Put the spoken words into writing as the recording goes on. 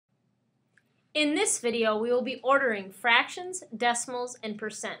In this video, we will be ordering fractions, decimals, and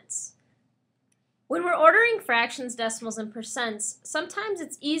percents. When we're ordering fractions, decimals, and percents, sometimes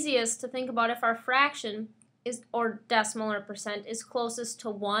it's easiest to think about if our fraction or decimal or percent is closest to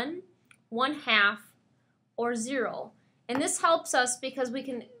 1, 1/2, or 0. And this helps us because we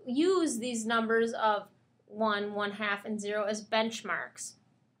can use these numbers of 1, 1/2, and 0 as benchmarks.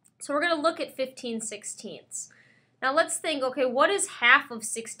 So we're going to look at 15/16. Now let's think, okay, what is half of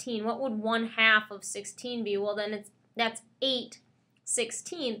 16? What would 1/2 of 16 be? Well, then that's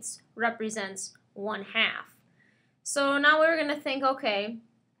 8/16 represents 1/2. So now we're going to think, okay,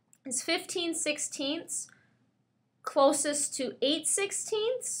 is 15/16 closest to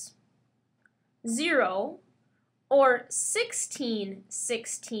 8/16, 0, or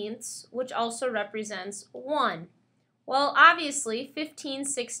 16/16, which also represents 1? Well, obviously,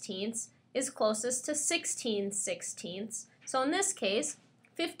 15/16 is closest to 16/16. So in this case,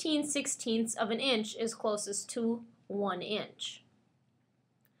 15/16 of an inch is closest to 1 inch.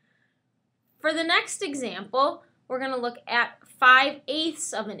 For the next example, we're going to look at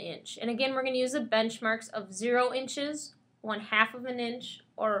 5/8 of an inch. And again, we're going to use the benchmarks of 0 inches, 1/2 of an inch,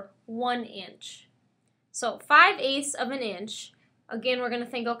 or 1 inch. So 5/8 of an inch, again, we're going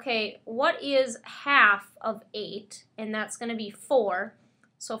to think, okay, what is half of 8? And that's going to be 4.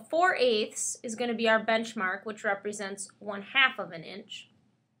 So 4/8 is going to be our benchmark, which represents 1/2 of an inch.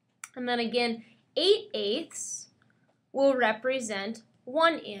 And then again, 8/8 will represent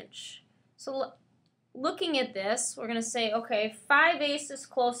 1 inch. So looking at this, we're going to say, okay, 5/8 is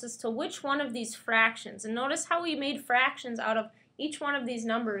closest to which one of these fractions? And notice how we made fractions out of each one of these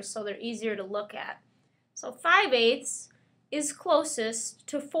numbers so they're easier to look at. So 5/8 is closest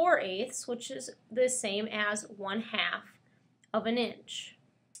to 4/8, which is the same as 1/2 of an inch.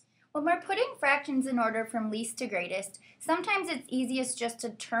 When we're putting fractions in order from least to greatest, sometimes it's easiest just to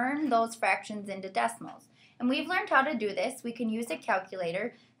turn those fractions into decimals. And we've learned how to do this. We can use a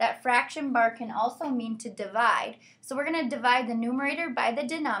calculator. That fraction bar can also mean to divide. So we're going to divide the numerator by the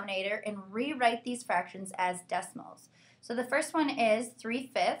denominator and rewrite these fractions as decimals. So the first one is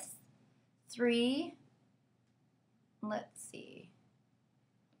 3/5.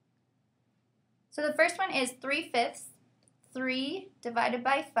 So the first one is 3/5. 3 divided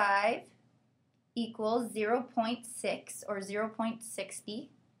by 5 equals 0.6 or 0.60.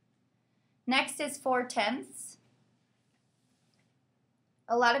 Next is 4/10.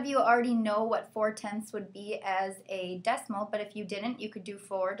 A lot of you already know what 4/10 would be as a decimal, but if you didn't, you could do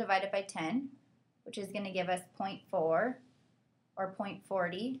 4 divided by 10, which is going to give us 0.4 or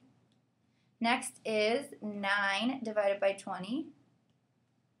 0.40. Next is 9 divided by 20.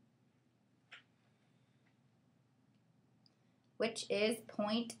 Which is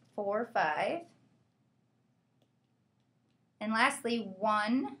 0.45. And lastly,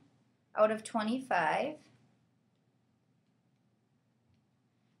 1 out of 25,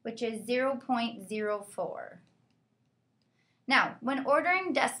 which is 0.04. Now, when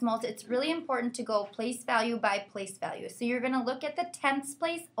ordering decimals, it's really important to go place value by place value. So you're going to look at the tenths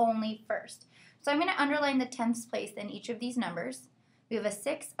place only first. So I'm going to underline the tenths place in each of these numbers. We have a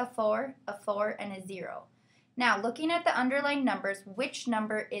 6, a 4, and a 0. Now, looking at the underlined numbers, which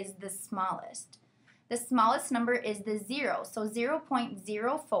number is the smallest? The smallest number is the 0. So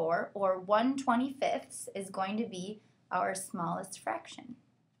 0.04 or 1/25 is going to be our smallest fraction.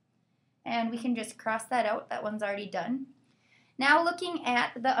 And we can just cross that out. That one's already done. Now looking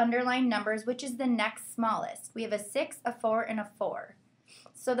at the underlined numbers, which is the next smallest? We have a 6, a 4, and a 4.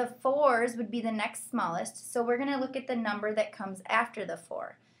 So the 4s would be the next smallest. So we're going to look at the number that comes after the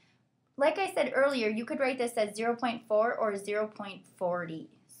 4. Like I said earlier, you could write this as 0.4 or 0.40.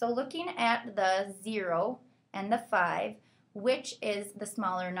 So looking at the 0 and the 5, which is the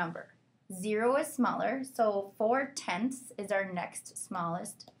smaller number? 0 is smaller, so 4/10 is our next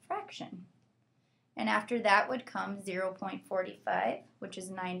smallest fraction. And after that would come 0.45, which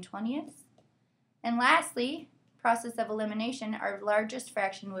is 9/20. And lastly, process of elimination, our largest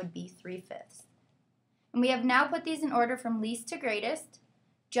fraction would be 3/5. And we have now put these in order from least to greatest,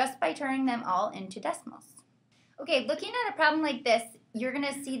 just by turning them all into decimals. Okay, looking at a problem like this, you're going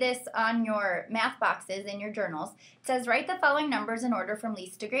to see this on your math boxes in your journals. It says, write the following numbers in order from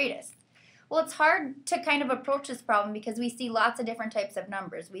least to greatest. Well, it's hard to kind of approach this problem because we see lots of different types of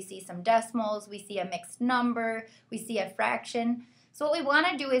numbers. We see some decimals, we see a mixed number, we see a fraction. So what we want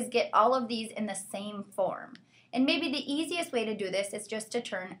to do is get all of these in the same form. And maybe the easiest way to do this is just to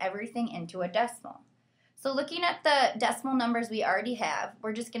turn everything into a decimal. So looking at the decimal numbers we already have,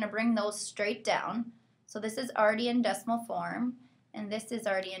 we're just going to bring those straight down. So this is already in decimal form, and this is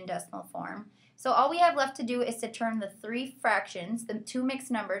already in decimal form. So all we have left to do is to turn the 3 fractions, the 2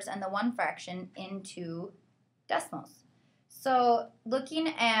 mixed numbers and the 1 fraction, into decimals. So looking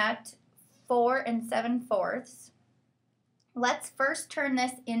at 4 7/4, let's first turn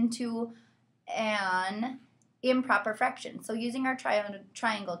this into an improper fraction. So using our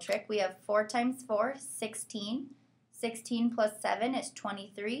triangle trick, we have 4 times 4, 16. 16 plus 7 is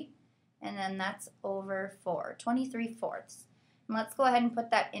 23, and then that's over 4, 23/4. And let's go ahead and put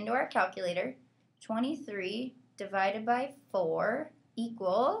that into our calculator. 23 divided by 4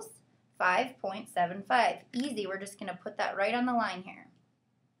 equals 5.75. Easy, we're just going to put that right on the line here.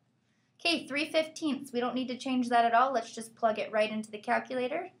 Okay, 3/15. We don't need to change that at all. Let's just plug it right into the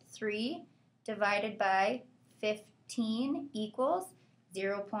calculator. 3 divided by 15 equals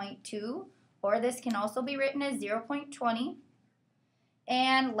 0.2, or this can also be written as 0.20.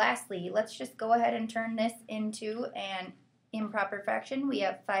 And lastly, let's just go ahead and turn this into an improper fraction. We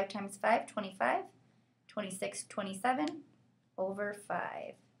have 5 times 5, 25, 26, 27 over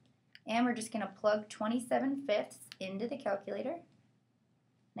 5. And we're just going to plug 27/5 into the calculator.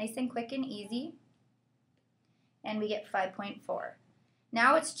 Nice and quick and easy. And we get 5.4.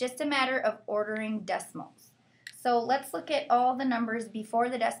 Now it's just a matter of ordering decimals. So let's look at all the numbers before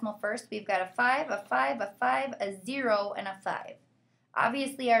the decimal first. We've got a 5, a 5, a 5, a 0, and a 5.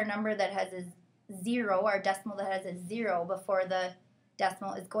 Obviously our number that has a 0, our decimal that has a 0 before the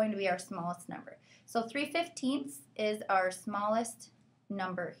decimal, is going to be our smallest number. So 3/15 is our smallest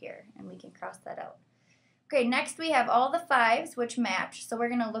number here, and we can cross that out. Okay, next we have all the 5s which match, so we're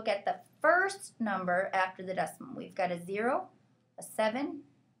going to look at the first number after the decimal. We've got a 0, a 7,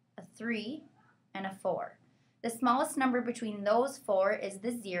 a 3, and a 4. The smallest number between those 4 is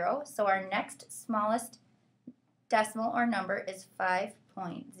the 0, so our next smallest decimal or number is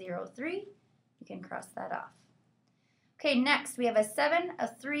 5.03. You can cross that off. Okay, next we have a 7, a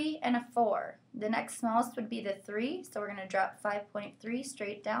 3, and a 4. The next smallest would be the 3, so we're going to drop 5.3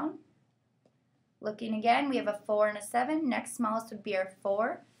 straight down. Looking again, we have a 4 and a 7. Next smallest would be our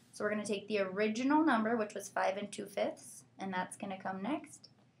 4, so we're going to take the original number, which was 5 2/5, and that's going to come next.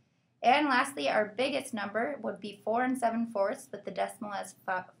 And lastly, our biggest number would be 4 7/4, but the decimal has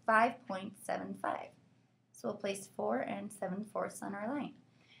 5.75. So we'll place 4 7/4 on our line.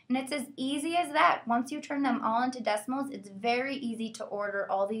 And it's as easy as that. Once you turn them all into decimals, it's very easy to order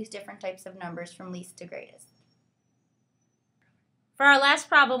all these different types of numbers from least to greatest. For our last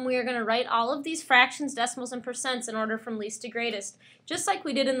problem, we are going to write all of these fractions, decimals, and percents in order from least to greatest. Just like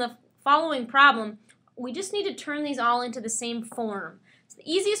we did in the following problem, we just need to turn these all into the same form. So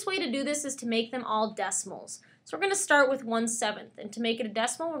the easiest way to do this is to make them all decimals. So we're going to start with 1/7, and to make it a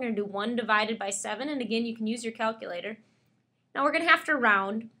decimal, we're going to do 1 divided by 7, and again, you can use your calculator. Now we're going to have to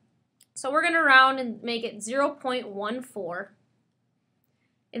round, so we're going to round and make it 0.14,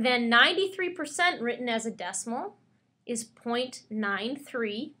 and then 93% written as a decimal is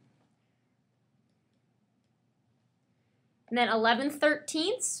 0.93, and then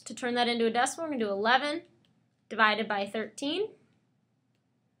 11/13, to turn that into a decimal, we're going to do 11 divided by 13,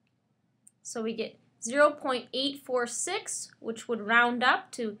 so we get 0.846, which would round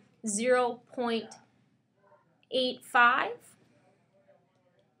up to 0.85.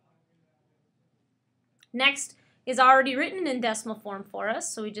 Next is already written in decimal form for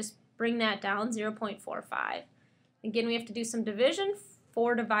us, so we just bring that down, 0.45. Again, we have to do some division.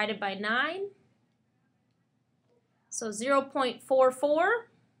 4 divided by 9, so 0.44.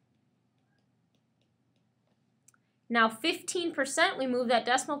 Now 15%, we move that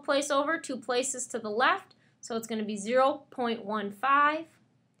decimal place over 2 places to the left, so it's going to be 0.15.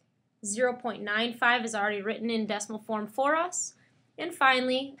 0.95 is already written in decimal form for us. And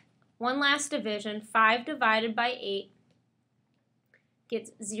finally, one last division, 5 divided by 8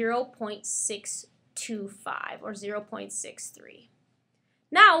 gets 0.625 or 0.63.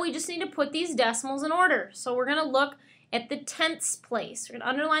 Now we just need to put these decimals in order. So we're going to look at the tenths place. We're going to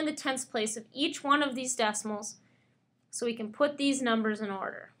underline the tenths place of each one of these decimals so we can put these numbers in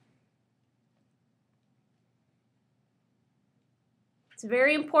order. It's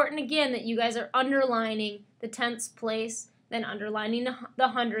very important, again, that you guys are underlining the tenths place, then underlining the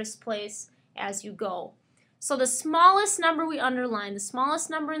hundredths place as you go. So the smallest number we underline, the smallest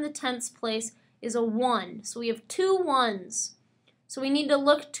number in the tenths place, is a 1. So we have 2 1s. So we need to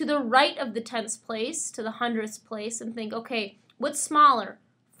look to the right of the tenths place, to the hundredths place, and think, okay, what's smaller,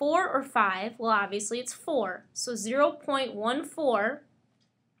 4 or 5? Well, obviously it's 4. So 0.14,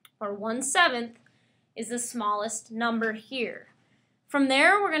 or 1/7, is the smallest number here. From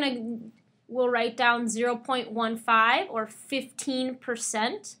there, we'll write down 0.15, or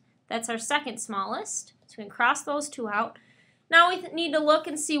 15%. That's our second smallest. So we can cross those two out. Now we need to look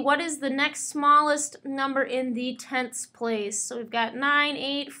and see what is the next smallest number in the tenths place. So we've got 9,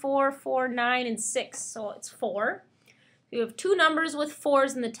 8, 4, 4, 9, and 6. So it's 4. We have two numbers with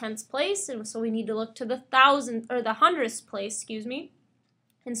 4s in the tenths place, and so we need to look to the hundredths place, excuse me.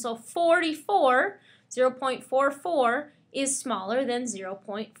 And so 44, 0.44, is smaller than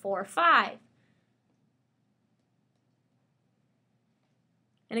 0.45.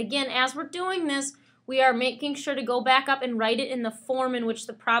 And again, as we're doing this, we are making sure to go back up and write it in the form in which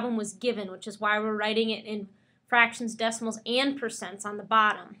the problem was given, which is why we're writing it in fractions, decimals, and percents on the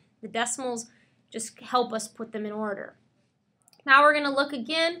bottom. The decimals just help us put them in order. Now we're going to look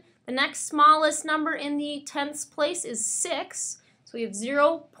again. The next smallest number in the tenths place is 6. So we have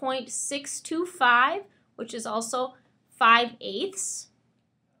 0.625, which is also 5/8.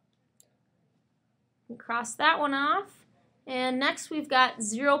 Cross that one off. And next we've got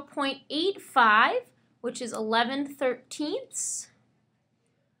 0.85, which is 11/13.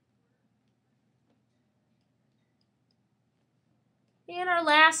 And our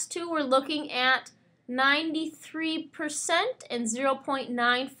last two, we're looking at 93% and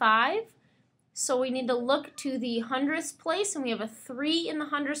 0.95. So we need to look to the hundredths place, and we have a 3 in the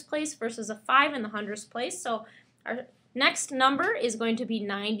hundredths place versus a 5 in the hundredths place. So our next number is going to be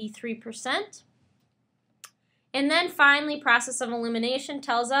 93%. And then finally, process of elimination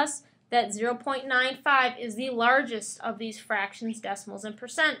tells us that 0.95 is the largest of these fractions, decimals, and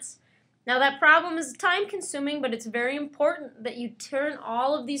percents. Now that problem is time consuming, but it's very important that you turn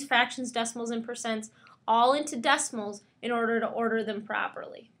all of these fractions, decimals, and percents all into decimals in order to order them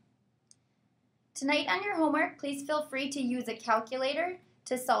properly. Tonight on your homework, please feel free to use a calculator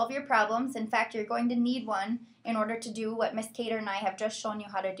to solve your problems. In fact, you're going to need one in order to do what Miss Cater and I have just shown you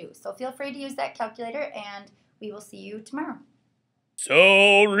how to do. So feel free to use that calculator, and we will see you tomorrow.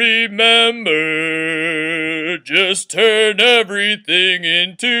 So remember, just turn everything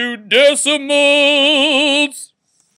into decimals.